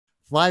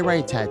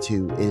Flyrite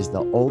Tattoo is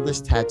the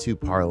oldest tattoo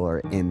parlor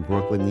in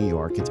Brooklyn, New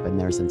York. It's been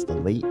there since the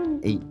late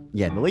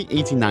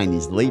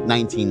 1890s, late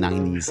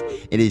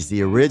 1990s. It is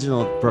the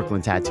original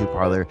Brooklyn tattoo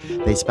parlor.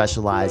 They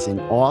specialize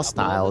in all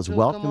styles.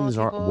 Walk-ins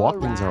are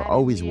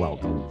always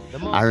welcome.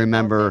 I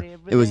remember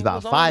it was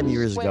about 5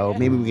 years ago.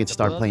 Maybe we can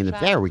start playing it.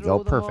 There we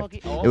go.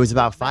 Perfect. It was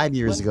about 5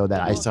 years ago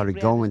that I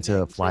started going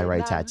to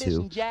Flyrite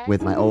Tattoo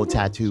with my old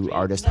tattoo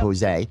artist,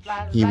 Jose.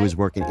 He was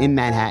working in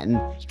Manhattan,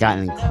 got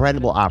an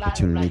incredible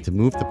opportunity to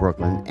move to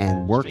Brooklyn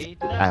and work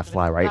at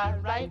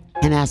Flyrite,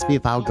 and asked me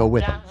if I would go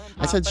with him.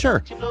 I said,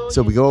 sure.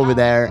 So we go over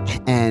there,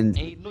 and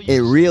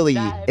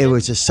it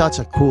was just such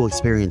a cool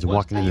experience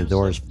walking in the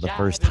doors for the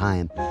first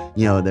time.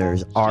 You know,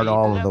 there's art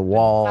all over the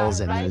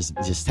walls, and there's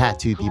just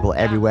tattoo people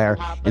everywhere,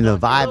 and the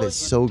vibe is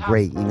so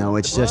great. You know,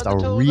 it's just a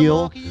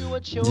real,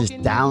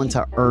 just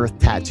down-to-earth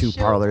tattoo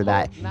parlor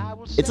that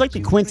it's like the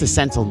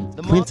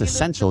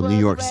quintessential New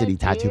York City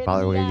tattoo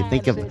parlor, where you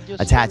think of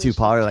a tattoo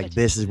parlor like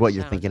this is what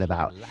you're thinking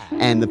about.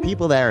 And the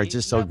people there are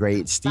just so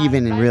great.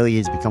 Steven and really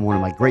has become one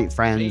of my great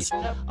friends.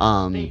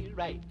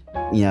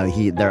 You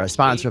know, they're a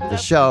sponsor of the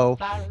show,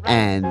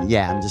 and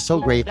yeah, I'm just so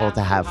grateful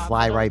to have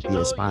Flyrite be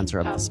a sponsor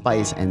of the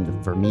Spice,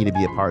 and for me to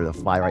be a part of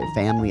the Flyrite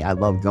family. I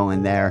love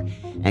going there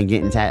and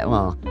getting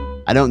well,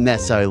 I don't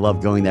necessarily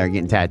love going there and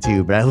getting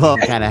tattooed, but I love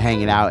kind of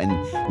hanging out and,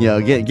 you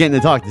know, getting to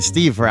talk to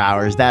Steve for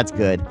hours. That's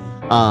good.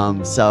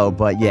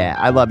 But yeah,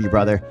 I love you,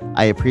 brother.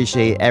 I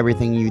appreciate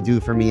everything you do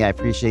for me. I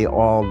appreciate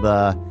all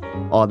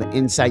the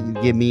insight you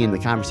give me and the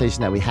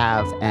conversation that we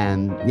have.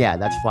 And yeah,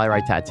 that's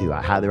Flyrite Tattoo.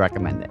 I highly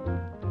recommend it.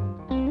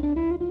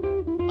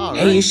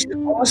 Hey, you should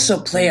also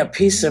play a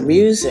piece of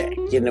music,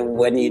 you know,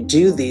 when you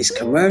do these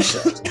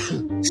commercials.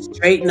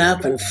 Straighten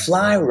Up and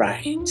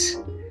Flyrite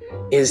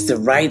is the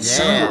right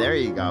song. Yeah, there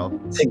you go.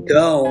 To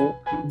go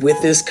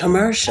with this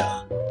commercial.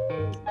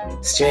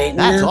 Straighten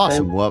Up. That's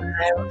awesome. And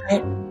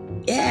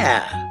Flyrite.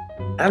 Yeah,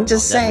 I'm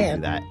just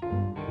saying. That.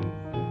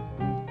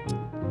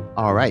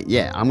 All right,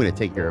 yeah, I'm going to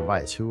take your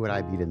advice. Who would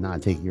I be to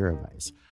not take your advice?